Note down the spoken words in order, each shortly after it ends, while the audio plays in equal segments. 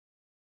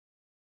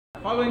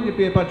Following the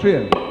paper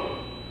trail,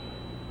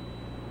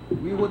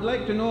 we would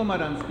like to know,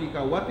 Madam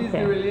Speaker, what is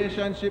the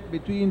relationship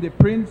between the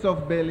Prince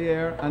of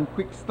Bel-Air and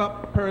Quick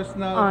Stop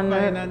Personal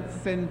Finance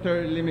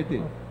Center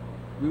Limited?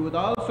 We would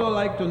also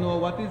like to know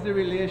what is the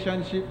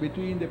relationship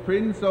between the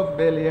Prince of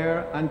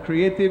Bel-Air and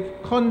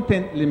Creative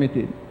Content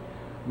Limited.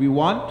 We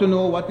want to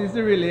know what is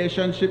the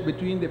relationship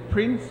between the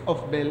Prince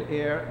of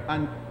Bel-Air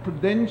and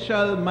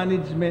Prudential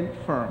Management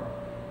Firm.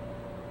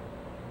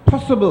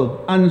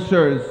 Possible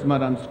answers,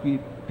 Madam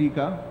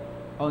Speaker,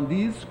 on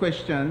these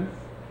questions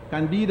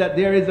can be that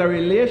there is a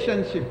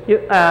relationship. You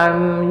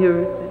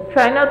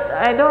try not.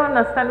 I don't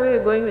understand where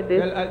you're going with this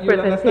presentation.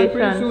 You'll understand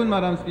pretty soon,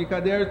 Madam Speaker.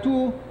 There are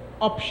two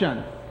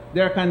options.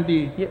 There can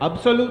be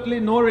absolutely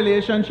no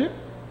relationship,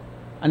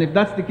 and if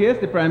that's the case,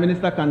 the Prime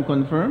Minister can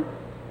confirm.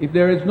 If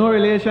there is no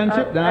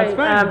relationship, then that's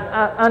fine.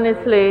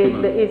 Honestly,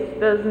 it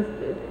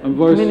doesn't. I'm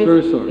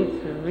very sorry.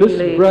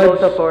 This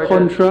bribe's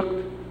contract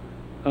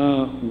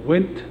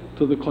went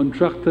to the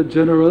Contractor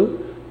General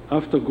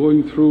after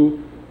going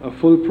through a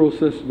full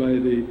process by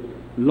the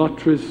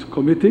Lotteries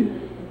Committee.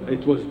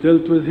 It was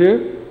dealt with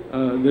here.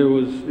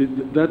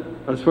 That,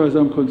 as far as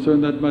I'm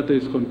concerned, that matter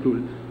is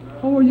concluded.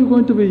 How are you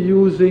going to be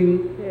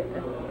using?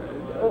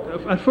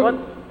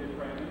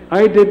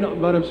 I did not,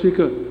 Madam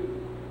Speaker.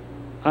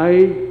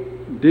 I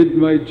did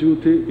my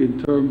duty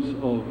in terms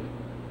of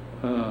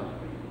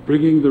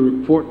bringing the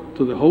report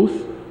to the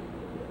House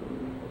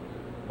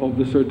of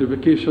the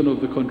certification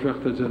of the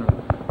Contractor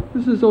General.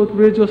 This is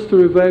outrageous to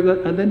revive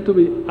that and then to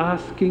be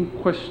asking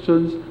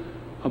questions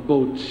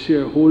about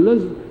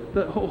shareholders.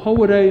 How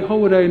would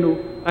I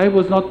know? I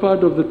was not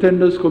part of the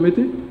Tenders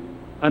Committee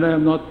and I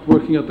am not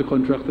working at the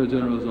Contractor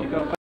General's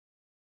office.